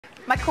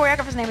my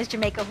choreographer's name is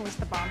Jamaica, who's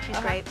the bomb. She's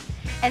great.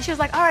 And she was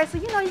like, all right, so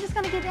you know, you're just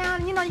gonna get down,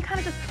 and you know, you kind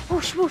of just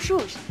whoosh, whoosh,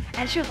 whoosh.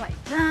 And she was like,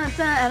 dun,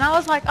 dun. And I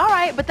was like, all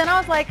right, but then I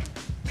was like,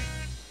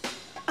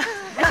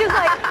 and she was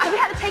like, so we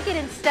had to take it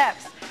in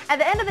steps. At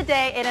the end of the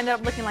day, it ended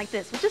up looking like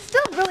this, which is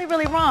still really,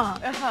 really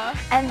wrong.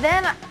 And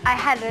then I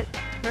had to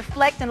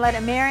reflect and let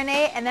it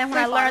marinate, and then when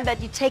I learned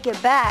that you take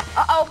it back,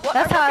 well,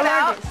 that's how I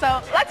learned it.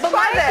 So let's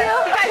try this.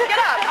 You guys get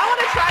up. I want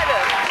to try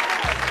this.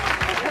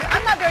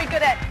 I'm not very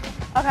good at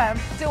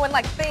doing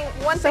like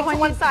one thing to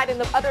one side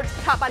and the other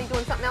top body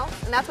doing something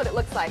else, and that's what it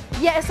looks like.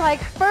 Yeah, it's like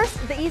first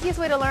the easiest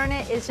way to learn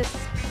it is just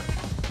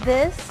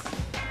this,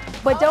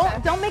 but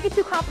don't make it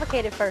too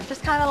complicated first.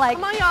 Just kind of like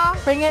come on, y'all.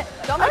 Bring it.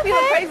 Don't make me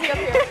look crazy up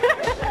here.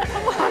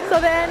 Come on. So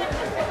then,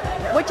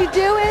 what you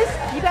do is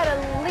you gotta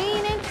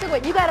lean into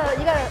it. You gotta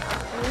lean.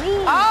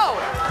 Lean. Okay.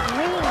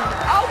 Lean,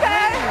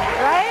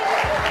 right?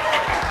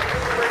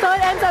 So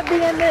it ends up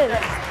being this.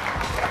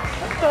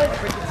 So it's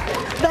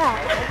that.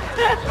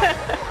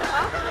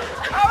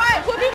 All right.